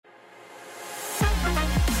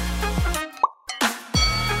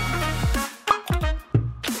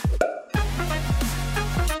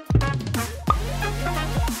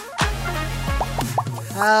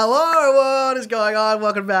Hello, what is going on?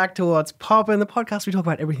 Welcome back to What's Poppin', the podcast. We talk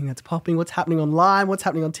about everything that's popping, what's happening online, what's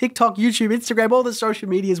happening on TikTok, YouTube, Instagram, all the social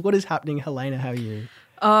medias. What is happening? Helena, how are you?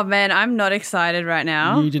 Oh, man, I'm not excited right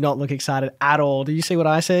now. You do not look excited at all. Do you see what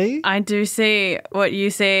I see? I do see what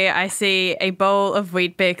you see. I see a bowl of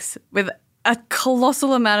Weet-Bix with a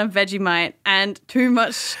colossal amount of Vegemite and too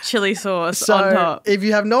much chili sauce on top. If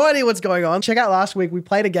you have no idea what's going on, check out last week. We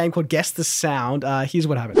played a game called Guess the Sound. Here's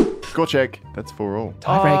what happened. Score check. That's 4-all.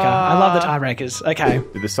 Tiebreaker. I love the tiebreakers. Okay.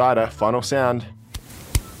 The decider. Final sound.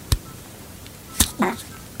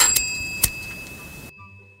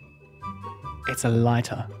 It's a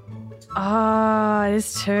lighter. Oh, it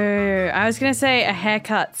is too. I was going to say a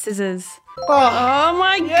haircut, scissors. Oh,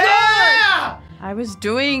 my God. I was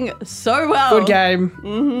doing so well. good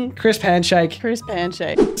game. Crisp handshake. Crisp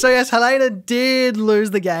handshake. So yes, Helena did lose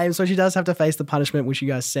the game, so she does have to face the punishment which you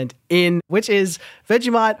guys sent in, which is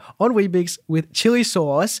Vegemite on Weet-Bix with chili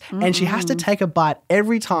sauce, and she has to take a bite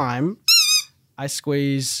every time I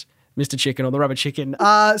squeeze Mr. Chicken or the rubber chicken.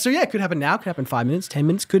 So yeah, it could happen now, could happen 5 minutes, 10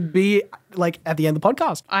 minutes, could be like at the end of the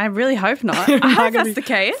podcast. I really hope not. I hope that's the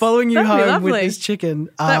case. Following you That'd be home with lovely. this chicken.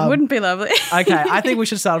 That wouldn't be lovely. Okay, I think we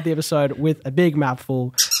should start the episode with a big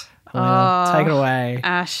mouthful. Helena, take it away.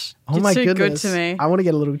 Ash, Oh you're my too goodness. good to me. I want to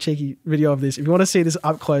get a little cheeky video of this. If you want to see this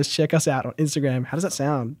up close, check us out on Instagram. How does that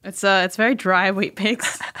sound? It's very dry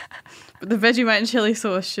Weet-Bix. But the Vegemite and chili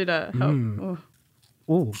sauce should help.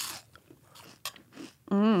 Ooh.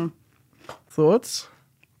 Thoughts?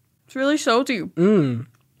 It's really salty.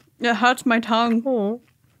 It hurts my tongue.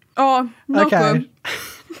 Oh. Not Okay.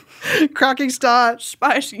 good. Cracking start.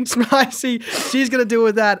 Spicy. Spicy. She's going to deal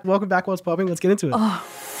with that. Welcome back, What's Popping? Let's get into it.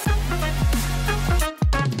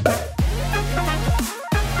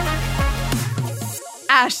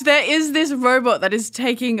 Ash, there is this robot that is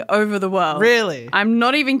taking over the world. Really? I'm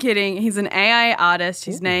not even kidding. He's an AI artist.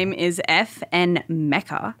 His name is FN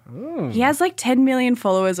Mecca. He has like 10 million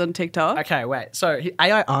followers on TikTok. Okay, wait. So,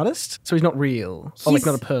 AI artist? So he's not real? Or like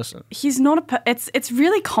not a person? He's not it's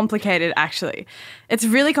really complicated, actually. It's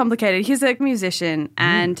really complicated. He's a musician,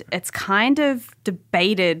 and it's kind of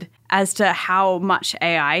debated as to how much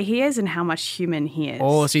AI he is and how much human he is.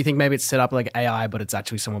 Oh, so you think maybe it's set up like AI, but it's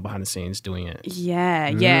actually someone behind the scenes doing it? Yeah.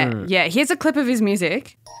 Here's a clip of his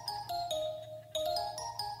music.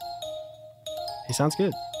 He sounds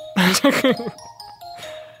good.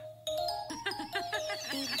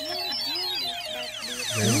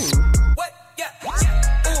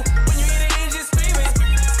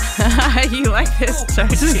 You like this?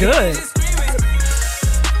 This is good.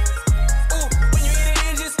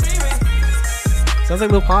 Sounds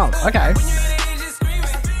like Lil Pump. Okay.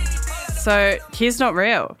 So he's not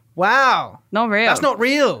real. Wow. Not real. That's not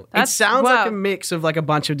real. It sounds like wow. a mix of like a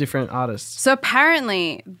bunch of different artists. So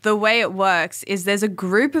apparently the way it works is there's a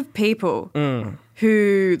group of people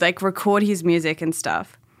who like record his music and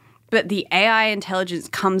stuff. But the AI intelligence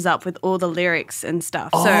comes up with all the lyrics and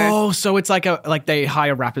stuff. So it's like they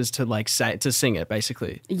hire rappers to sing it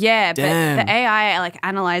basically. Yeah, Damn. but the AI like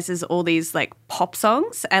analyzes all these like pop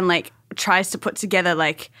songs and like tries to put together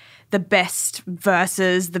like the best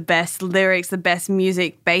verses, the best lyrics, the best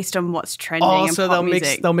music based on what's trending in so pop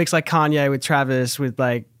music. they'll mix like Kanye with Travis with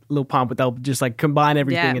like Lil Pump, but they'll just like combine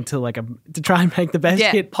everything into like to try and make the best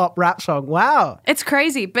hit pop rap song. Wow. It's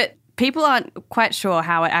crazy, but people aren't quite sure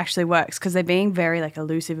how it actually works because they're being very like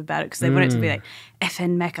elusive about it because they want it to be like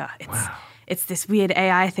FN Mecca. It's this weird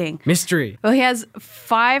AI thing. Mystery. Well, he has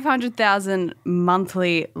 500,000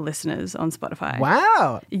 monthly listeners on Spotify.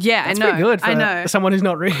 Wow. Yeah, That's I know. pretty good for I know. someone who's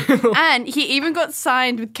not real. And he even got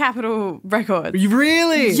signed with Capitol Records.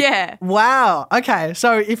 Really? Yeah. Wow. Okay.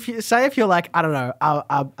 So if you're like, I don't know,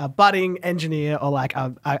 a budding engineer or like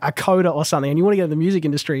a coder or something, and you want to get in the music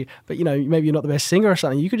industry, but you know maybe you're not the best singer or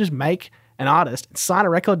something, you could just make an artist, sign a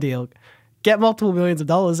record deal, get multiple millions of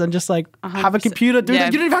dollars, and just like have a computer do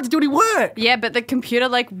that. You don't even have to do any work. Yeah, but the computer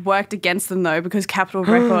like worked against them though because Capitol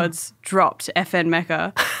Records dropped FN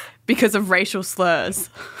Mecca because of racial slurs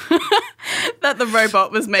that the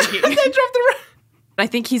robot was making. They dropped the I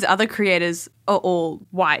think his other creators are all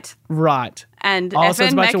white. Right. And So it's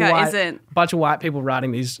FN a bunch of Mecca isn't. bunch of white people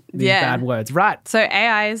writing these bad words. Right. So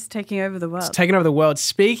AI is taking over the world. Taking over the world.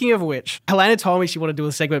 Speaking of which, Helena told me she wanted to do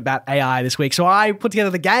a segment about AI this week. So I put together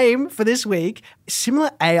the game for this week. Similar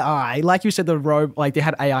AI, like you said, they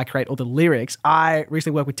had AI create all the lyrics. I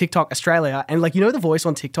recently worked with TikTok Australia, and like, you know the voice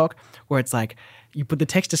on TikTok where it's like, you put the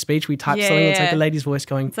text to speech, we type something, it's like the lady's voice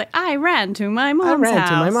going, it's like, I ran to my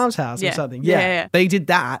mom's house. or something. Yeah. They did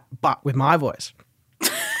that, but with my voice.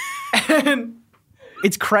 And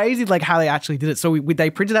It's crazy like how they actually did it. So they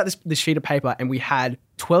printed out this sheet of paper and we had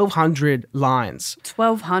 1,200 lines.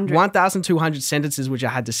 1,200. 1,200 sentences which I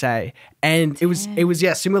had to say. And it was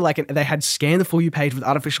similar, like they had scanned the For You page with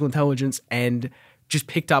artificial intelligence and just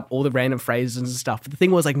picked up all the random phrases and stuff. But the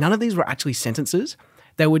thing was, like, none of these were actually sentences.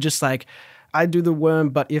 They were just like, I do the worm,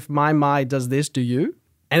 but if my does this, do you?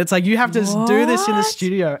 And it's like, you have to do this in the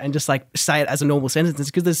studio and just like say it as a normal sentence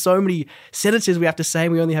because there's so many sentences we have to say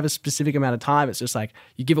and we only have a specific amount of time. It's just like,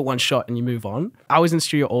 you give it one shot and you move on. I was in the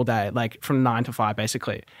studio all day, like from 9 to 5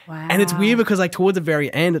 basically. Wow. And it's weird because like towards the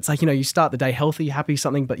very end, it's like, you start the day healthy, happy,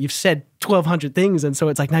 something, but you've said 1,200 things. And so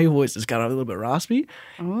it's like, now your voice is kind of a little bit raspy.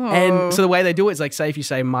 Ooh. And so the way they do it is like, say if you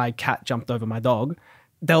say my cat jumped over my dog,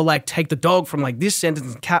 they'll like take the dog from like this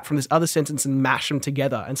sentence and cat from this other sentence and mash them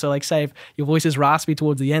together. And so like say if your voice is raspy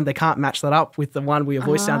towards the end, they can't match that up with the one where your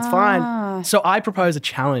voice sounds fine. So I propose a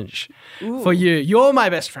challenge for you. You're my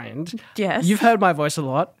best friend. Yes. You've heard my voice a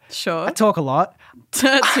lot. Sure. I talk a lot. Too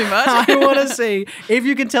much. I want to see if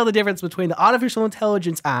you can tell the difference between the artificial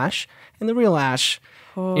intelligence Ash and the real Ash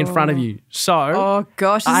in front of you. So, oh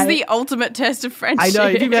gosh, this is the ultimate test of friendship. I know,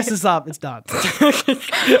 if you mess this up, it's done.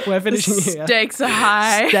 We're finishing here. Stakes are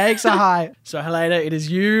high. Stakes are high. So, Helena, it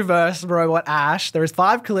is you versus robot Ash. There is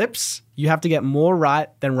 5 clips. You have to get more right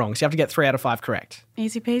than wrong. So you have to get 3 out of 5 correct.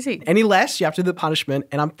 Easy peasy. Any less, you have to do the punishment.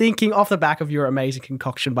 And I'm thinking off the back of your amazing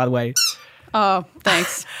concoction, by the way. Oh,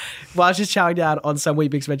 thanks. While she's chowing down on some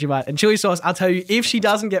Weet-Bix Vegemite and chili sauce, I'll tell you, if she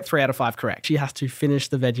doesn't get 3 out of 5 correct, she has to finish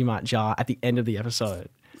the Vegemite jar at the end of the episode.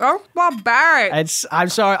 Oh, barbaric. I'm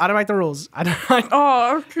sorry, I don't make the rules. I don't.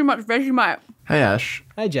 Oh, too much Vegemite. Hey, Ash.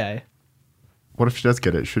 Hey, Jay. What if she does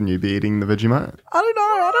get it? Shouldn't you be eating the Vegemite? I don't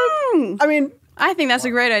know. I mean, I think that's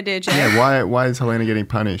a great idea, Jay. Yeah, why is Helena getting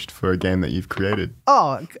punished for a game that you've created?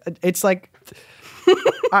 it's like... All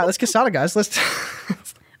right, let's get started, guys. Let's...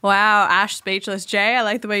 Wow, Ash speechless. Jay, I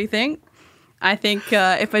like the way you think. I think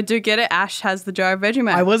if I do get it, Ash has the jar of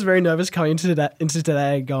Vegemite. I was very nervous coming into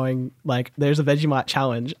today going, like, there's a Vegemite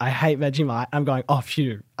challenge. I hate Vegemite. I'm going, oh,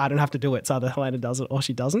 phew, I don't have to do it. So either Helena does it or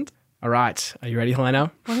she doesn't. All right. Are you ready,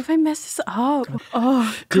 Helena? What if I mess this up?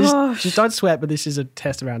 Oh, gosh. Just don't sweat, but this is a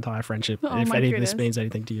test of our entire friendship. Oh, if my any of this goodness. means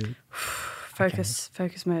anything to you. Focus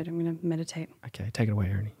mode. I'm going to meditate. Okay, take it away,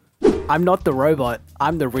 Ernie. I'm not the robot.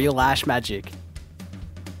 I'm the real Ash Magic.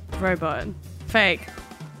 Robot. Fake.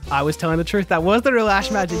 I was telling the truth. That was the real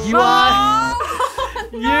Ash Magic. You are...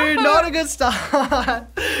 You, not a good start.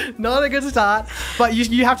 Not a good start. But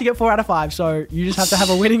you have to get 4 out of 5, so you just have to have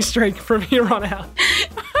a winning streak from here on out.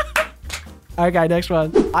 Okay, next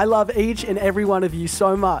one. I love each and every one of you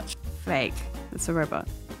so much. Fake. It's a robot.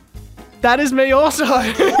 That is me also.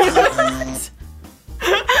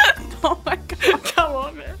 Oh my God. Come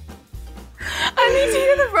on, man. I need to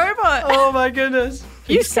hear the robot. Oh my goodness.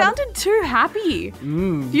 You sounded too happy.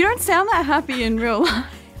 You don't sound that happy in real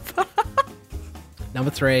life.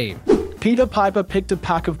 Number 3. Peter Piper picked a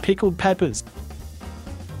pack of pickled peppers.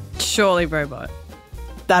 Surely robot.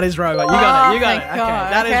 That is robot. You got it. You got it. thank Okay,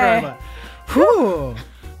 God. that is Okay. robot. Whew.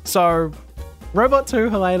 So, robot 2,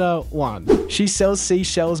 Helena 1. She sells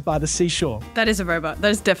seashells by the seashore. That is a robot.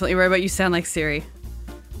 That is definitely a robot. You sound like Siri.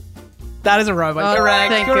 That is a robot. Oh,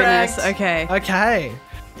 Correct. thank correct. goodness. Okay. Okay.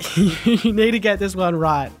 You need to get this one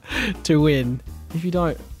right to win. If you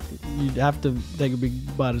don't, you'd have to take a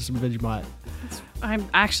big bite of some Vegemite. I'm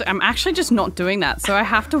actually just not doing that, so I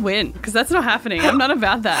have to win because that's not happening. I'm not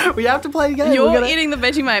about that. We have to play the game. You're eating the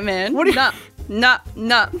Vegemite, man. What are you-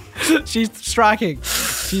 Nah. She's striking.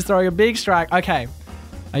 She's throwing a big strike. Okay.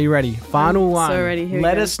 Are you ready? Final one. so ready. Here we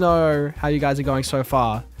Let go. us know how you guys are going so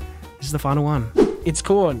far. This is the final one. It's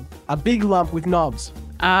corn. A big lump with knobs.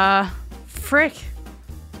 Frick.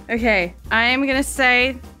 Okay, I am gonna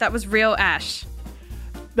say that was real Ash.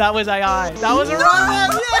 That was AI. That was a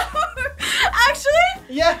robot.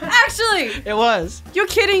 Actually? Yeah. Actually? It was. You're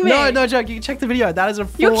kidding me. No joke. You can check the video. That is a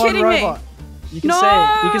You're full-on kidding me. robot. You can No. see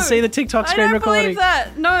it. You can see the TikTok I screen don't recording. believe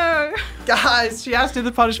that. No. Guys, she has to do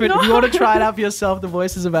the punishment. If you want to try it out for yourself, the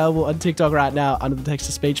voice is available on TikTok right now under the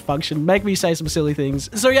text-to-speech function. Make me say some silly things.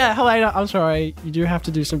 So yeah, Helena, I'm sorry. You do have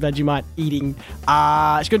to do some Vegemite eating. She's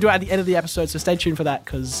going to do it at the end of the episode, so stay tuned for that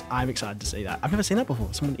because I'm excited to see that. I've never seen that before.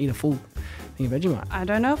 Someone eat a full thing of Vegemite. I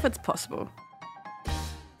don't know if it's possible.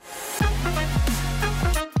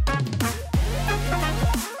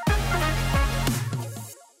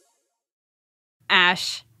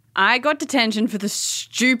 Ash, I got detention for the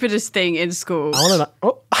stupidest thing in school. I want to know.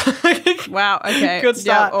 Oh. Wow, okay. Good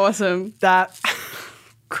start. Yeah, awesome. That.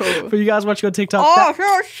 Cool. For you guys watching on TikTok. Oh, that-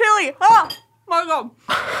 so chilly. Oh, my God.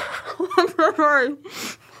 I'm so sorry.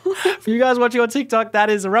 For you guys watching on TikTok, that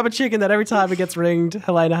is a rubber chicken that every time it gets ringed,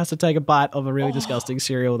 Helena has to take a bite of a really disgusting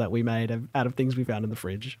cereal that we made out of things we found in the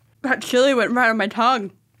fridge. That chili went right on my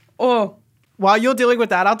tongue. Oh. While you're dealing with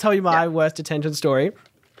that, I'll tell you my worst detention story.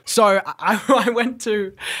 So I went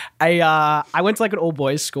to like an all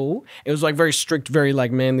boys school. It was like very strict, very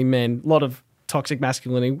like manly men, a lot of toxic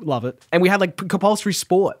masculinity, love it. And we had like compulsory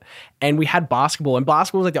sport, and we had basketball, and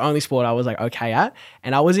basketball was like the only sport I was like okay at.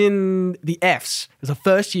 And I was in the Fs. It was the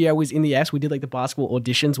first year I was in the Fs. We did like the basketball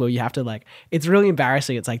auditions where you have to like, it's really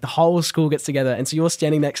embarrassing. It's like the whole school gets together, and so you're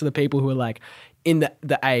standing next to the people who are like in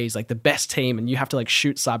the A's, like the best team, and you have to like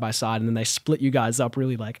shoot side by side, and then they split you guys up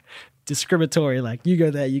really like discriminatory, like you go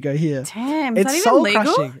there, you go here. Damn, is that even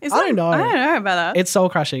legal? Crushing. I don't know. I don't know about that. It's soul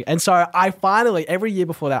crushing. And so I finally, every year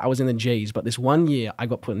before that, I was in the G's, but this one year I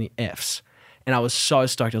got put in the F's. And I was so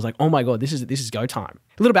stoked. I was like, oh my God, this is go time.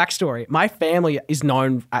 A little backstory. My family is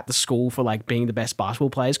known at the school for like being the best basketball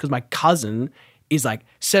players because my cousin is like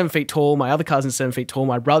 7 feet tall. My other cousin's 7 feet tall.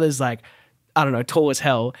 My brother's like, I don't know, tall as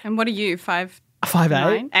hell. And what are you, 5'8"?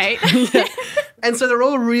 5'8". Yeah. And so they're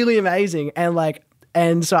all really amazing.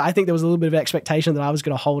 And so I think there was a little bit of expectation that I was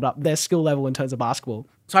going to hold up their skill level in terms of basketball.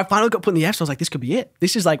 So I finally got put in the Fs. So I was like, this could be it.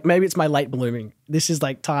 This is like, maybe it's my late blooming. This is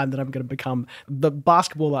like time that I'm going to become the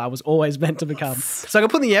basketballer I was always meant to become. So I got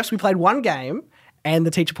put in the Fs. We played one game, and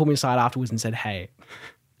the teacher pulled me aside afterwards and said, hey,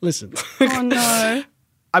 listen. Oh no.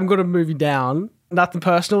 I'm going to move you down. Nothing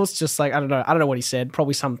personal. It's just like, I don't know what he said.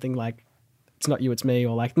 Probably something like, it's not you, it's me,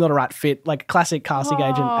 or like not a right fit. Like classic casting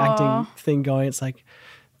agent acting thing going. It's like,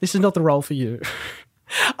 this is not the role for you.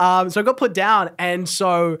 So I got put down. And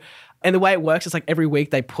the way it works is like every week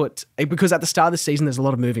they put, because at the start of the season, there's a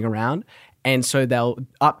lot of moving around. And so they'll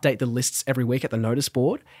update the lists every week at the notice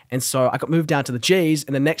board. And so I got moved down to the G's,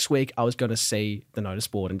 and the next week I was going to see the notice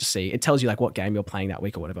board and just see, it tells you like what game you're playing that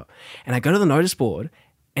week or whatever. And I go to the notice board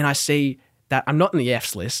and I see that I'm not in the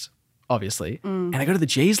F's list, obviously. And I go to the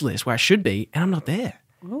G's list where I should be, and I'm not there.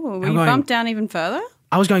 Oh, were you bumped down even further?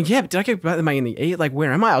 I was going, yeah, but did I get am I in the E? Like,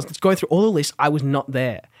 where am I? I was going through all the lists. I was not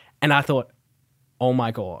there. And I thought, oh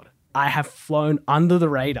my God, I have flown under the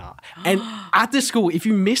radar. And at the school, if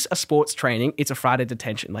you miss a sports training, it's a Friday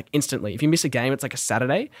detention, like instantly. If you miss a game, it's like a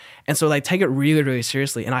Saturday. And so they take it really, really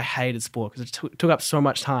seriously. And I hated sport because it took up so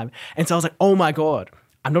much time. And so I was like, oh my God,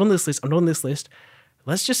 I'm not on this list. I'm not on this list.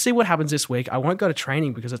 Let's just see what happens this week. I won't go to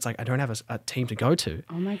training because it's like I don't have a team to go to.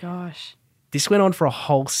 Oh my gosh. This went on for a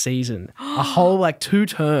whole season, a whole like 2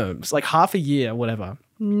 terms, like half a year, whatever.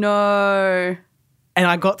 No. And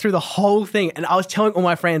I got through the whole thing, and I was telling all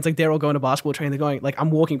my friends, like they're all going to basketball training. They're going, like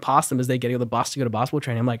I'm walking past them as they're getting on the bus to go to basketball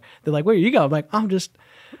training. I'm like, they're like, where are you going? I'm like, I'm just.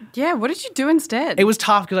 Yeah, what did you do instead? It was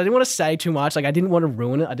tough because I didn't want to say too much. Like I didn't want to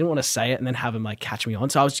ruin it. I didn't want to say it and then have them like catch me on.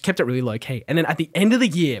 So I kept it really low key. And then at the end of the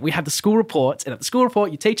year, we had the school reports, and at the school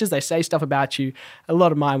report, your teachers, they say stuff about you. A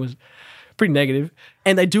lot of mine was pretty negative.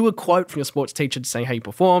 And they do a quote from your sports teacher saying how you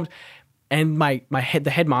performed. And the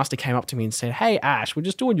headmaster came up to me and said, hey, Ash, we're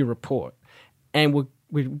just doing your report. And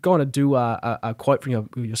we're going to do a quote from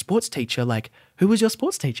your sports teacher. Like, who was your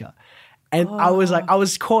sports teacher? And I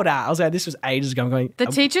was caught out. I was like, this was ages ago. I'm going, the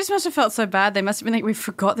teachers must have felt so bad. They must have been like, we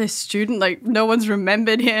forgot this student. Like, no one's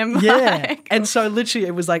remembered him. Yeah. Like, and so literally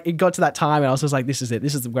it was like, it got to that time and I was just like, this is it.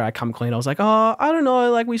 This is where I come clean. I was like, oh, I don't know.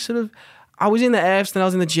 Like I was in the Fs, then I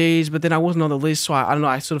was in the Gs, but then I wasn't on the list. So I don't know.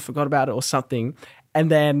 I sort of forgot about it or something. And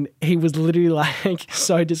then he was literally like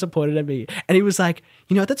so disappointed at me. And he was like,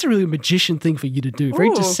 that's a really magician thing for you to do. Very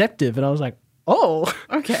deceptive. And I was like, oh.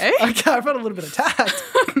 Okay. I felt a little bit attacked.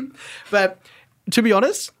 But to be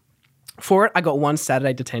honest, for it, I got 1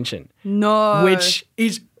 Saturday detention. No. Which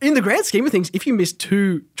is, in the grand scheme of things, if you miss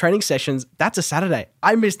 2 training sessions, that's a Saturday.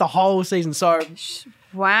 I missed the whole season. So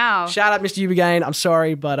wow. Shout out Mr. Ubagain. I'm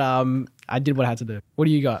sorry, but I did what I had to do. What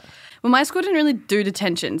do you got? Well, my school didn't really do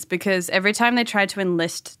detentions because every time they tried to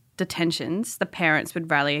enlist detentions, the parents would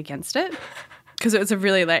rally against it because it was a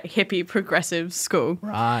really like hippie progressive school.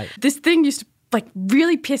 Right. This thing used to like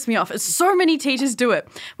really piss me off. So many teachers do it.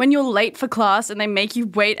 When you're late for class and they make you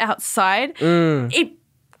wait outside, it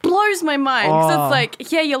blows my mind because it's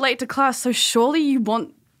like, yeah, you're late to class, so surely you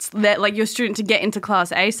want like your student to get into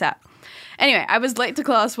class ASAP. Anyway, I was late to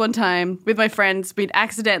class one time with my friends. We'd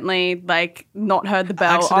accidentally like not heard the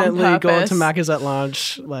bell on purpose. Gone to Macca's at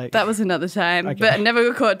lunch. Like that was another time, okay. But I never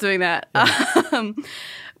got caught doing that. Yeah.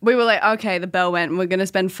 We were like, okay, the bell went and we're going to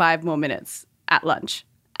spend 5 more minutes at lunch.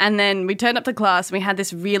 And then we turned up to class and we had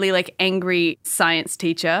this really like angry science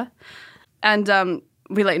teacher. And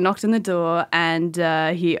we like knocked on the door and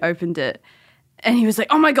he opened it. And he was like,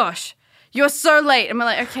 oh my gosh, you're so late. And we're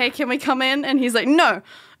like, okay, can we come in? And he's like, no.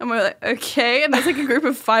 And we're like, okay. And there's like a group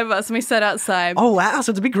of 5 of us and we sat outside. Oh, wow.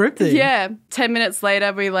 So it's a big group thing. Yeah. 10 minutes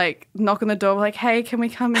later, we like knock on the door. We're like, hey, can we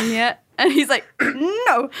come in yet? And he's like,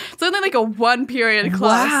 no. It's only like a 1 period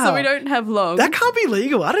class, so we don't have long. That can't be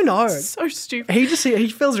legal. I don't know. So stupid. He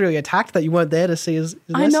feels really attacked that you weren't there to see his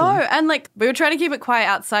I lesson. know. And like, we were trying to keep it quiet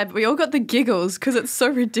outside, but we all got the giggles because it's so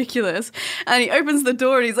ridiculous. And he opens the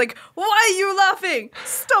door and he's like, why are you laughing?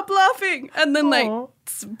 Stop laughing. And then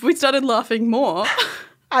we started laughing more.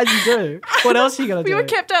 As you do. What else are you going to do? We were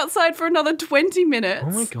kept outside for another 20 minutes.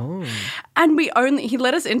 Oh my God. And he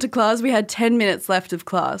let us into class. We had 10 minutes left of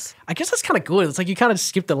class. I guess that's kind of good. It's like you kind of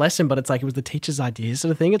skipped the lesson, but it's like it was the teacher's idea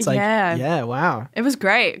sort of thing. It's like, yeah, wow. It was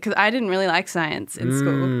great because I didn't really like science in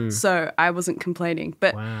school, so I wasn't complaining.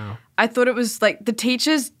 But I thought it was like the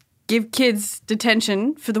teachers give kids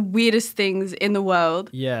detention for the weirdest things in the world.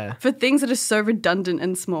 Yeah. For things that are so redundant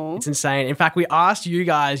and small. It's insane. In fact, we asked you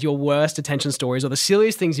guys your worst detention stories or the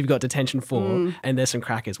silliest things you've got detention for, and there's some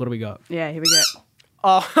crackers. What do we got? Yeah, here we go.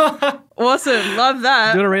 Oh. Awesome. Love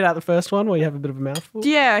that. Do you want to read out the first one while you have a bit of a mouthful?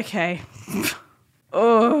 Yeah, okay.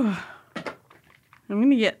 Oh. I'm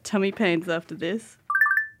going to get tummy pains after this.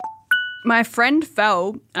 My friend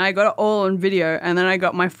fell and I got it all on video and then I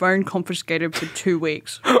got my phone confiscated for 2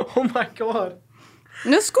 weeks. Oh my God.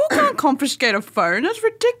 And the school can't confiscate a phone. That's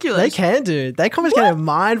ridiculous. They can, dude. They confiscated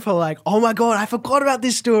mine for like, oh my God, I forgot about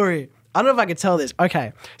this story. I don't know if I can tell this.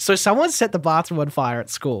 Okay, so someone set the bathroom on fire at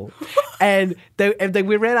school, and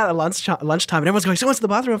we ran out at lunchtime, and everyone's going, someone set the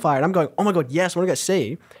bathroom on fire, and I'm going, oh my God, yes, I want to go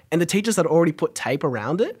see. And the teachers had already put tape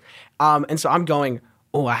around it, and so I'm going,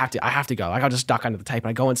 oh, I have to go. Like, I'll just duck under the tape, and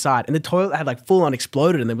I go inside, and the toilet had like full on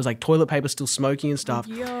exploded, and there was like toilet paper still smoking and stuff.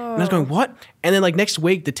 Yo. And I was going, what? And then like next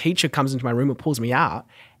week, the teacher comes into my room and pulls me out.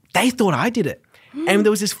 They thought I did it. And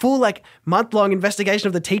there was this full like month-long investigation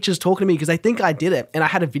of the teachers talking to me because they think I did it. And I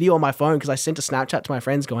had a video on my phone because I sent a Snapchat to my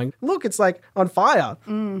friends going, look, it's like on fire.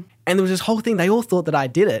 And there was this whole thing. They all thought that I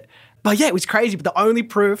did it. But yeah, it was crazy. But the only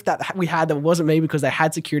proof that we had that wasn't me because they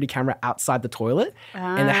had security camera outside the toilet.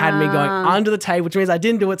 And they had me going under the table, which means I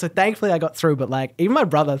didn't do it. So thankfully I got through. But like even my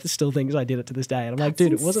brother still thinks I did it to this day. And I'm like,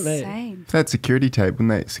 dude, it wasn't me. That security tape,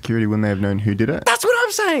 wouldn't they have known who did it? That's what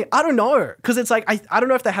I'm saying. I don't know. Because it's like, I don't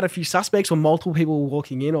know if they had a few suspects or multiple people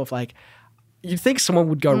walking in or if like, you'd think someone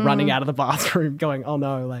would go running out of the bathroom going, oh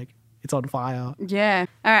no, like it's on fire. Yeah.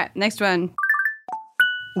 All right, next one.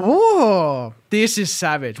 Whoa, this is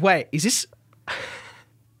savage. Wait, is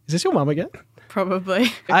this your mum again? Probably.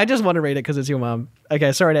 I just want to read it because it's your mum.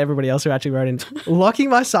 Okay, sorry to everybody else who actually wrote in. Locking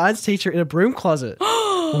my science teacher in a broom closet.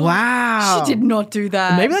 Wow. She did not do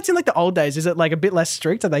that. Maybe that's in like the old days. Is it like a bit less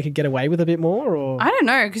strict and they could get away with a bit more? Or I don't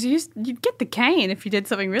know because you'd get the cane if you did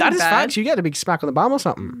something really bad. That is facts. You get a big smack on the bum or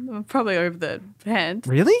something. Probably over the head.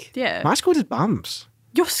 Really? Yeah. My school did bumps.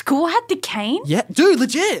 Your school had the cane? Yeah, dude,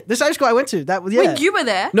 legit. The same school I went to. When you were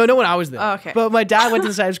there? No, when I was there. Oh, okay. But my dad went to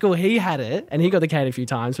the same school. He had it, and he got the cane a few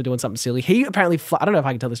times for doing something silly. He apparently, I don't know if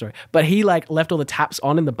I can tell the story, but he like left all the taps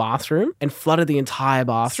on in the bathroom and flooded the entire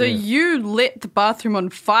bathroom. So you lit the bathroom on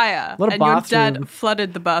fire, What a and bathroom. your dad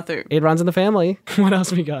flooded the bathroom. It runs in the family. What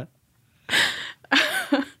else we got?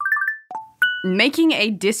 Making a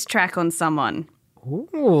diss track on someone.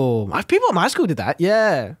 Ooh, people at my school did that.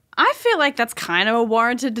 Yeah. I feel like that's kind of a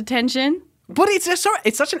warranted detention. But it's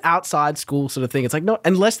such an outside school sort of thing. It's like, not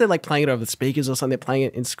unless they're like playing it over the speakers or something, they're playing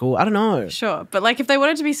it in school. I don't know. Sure. But like if they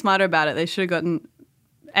wanted to be smarter about it, they should have gotten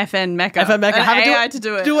FN Mecca. FN Mecca. Have AI to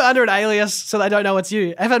do it. Do it under an alias so they don't know it's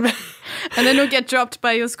you. FN Mecca. And then you'll get dropped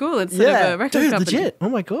by your school instead of a record company. Legit. Oh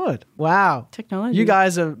my God. Wow. Technology. You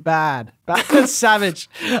guys are bad. Savage.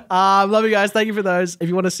 Love you guys. Thank you for those. If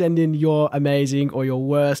you want to send in your amazing or your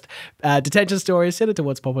worst detention stories, send it to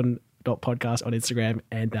what'spoppin.podcast on Instagram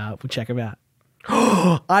and we'll check them out.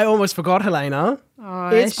 I almost forgot, Helena. Oh,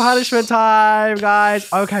 it's punishment time, guys.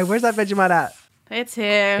 Okay, where's that Vegemite at? It's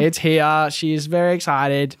here. It's here. She's very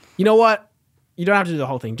excited. You know what? You don't have to do the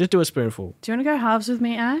whole thing. Just do a spoonful. Do you want to go halves with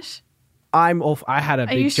me, Ash? I'm off. I had a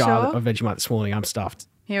you big jar sure? of Vegemite this morning. I'm stuffed.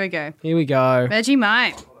 Here we go. Here we go.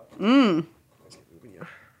 Vegemite. I'm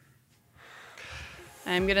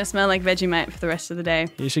going to smell like Vegemite for the rest of the day.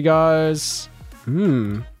 Here she goes.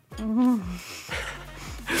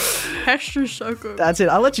 That's just so good. That's it.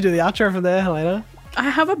 I'll let you do the outro from there, Helena. I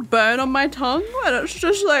have a burn on my tongue and it's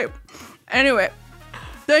just like... Anyway,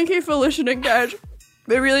 thank you for listening, guys.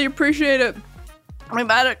 We really appreciate it. We've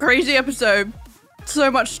had a crazy episode. So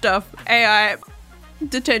much stuff. AI,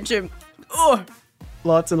 detention. Oh.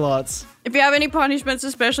 Lots and lots. If you have any punishments,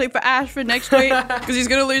 especially for Ash for next week, because he's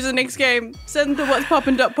going to lose the next game, send them to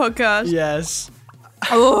what'spoppin.podcast. Yes.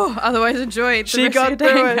 Oh, otherwise enjoy. She got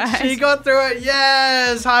through it. She got through it.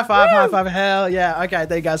 Yes. High five, high five. Hell yeah. Okay,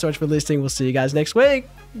 thank you guys so much for listening. We'll see you guys next week.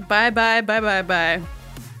 Bye, bye, bye, bye, bye.